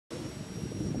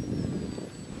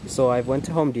So I went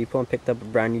to Home Depot and picked up a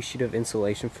brand new sheet of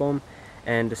insulation foam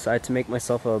and decided to make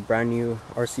myself a brand new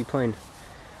RC plane.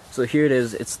 So here it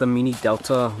is. It's the Mini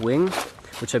Delta wing,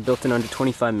 which I built in under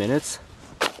 25 minutes.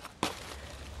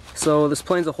 So this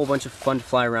plane's a whole bunch of fun to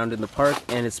fly around in the park,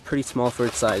 and it's pretty small for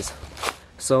its size.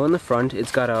 So in the front,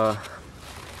 it's got a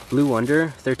Blue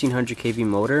Wonder 1300 kV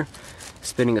motor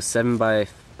spinning a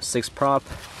 7x6 prop.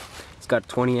 It's got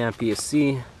 20 amp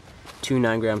ESC, two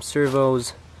 9-gram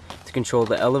servos to control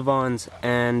the elevons,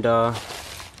 and 3S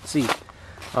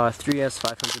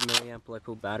 500 milliamp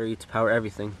LiPo battery to power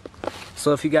everything.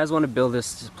 So if you guys want to build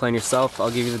this plane yourself,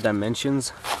 I'll give you the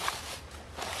dimensions.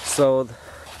 So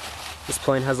this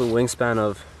plane has a wingspan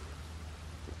of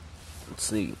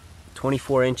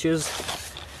 24 inches.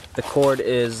 The chord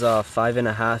is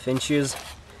 5.5 inches,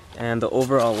 and the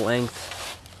overall length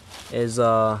is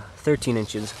 13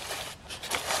 inches.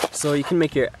 So you can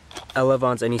make your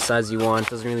elevons any size you want,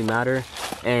 doesn't really matter,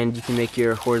 and you can make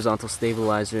your horizontal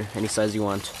stabilizer any size you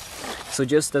want. So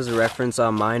just as a reference,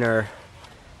 mine are,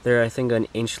 they're I think an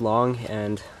inch long,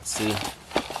 and let's see,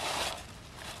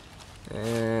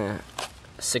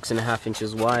 6.5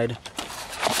 inches wide,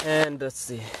 and let's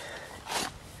see,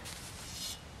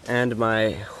 and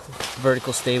my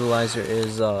vertical stabilizer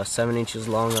is 7 inches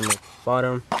long on the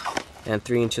bottom and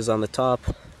 3 inches on the top,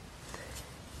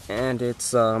 and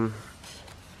it's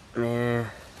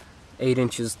 8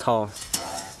 inches tall.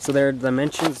 So there are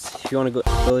dimensions. If you want to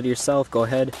go build it yourself, go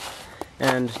ahead.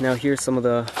 And now here's some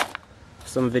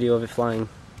video of it flying.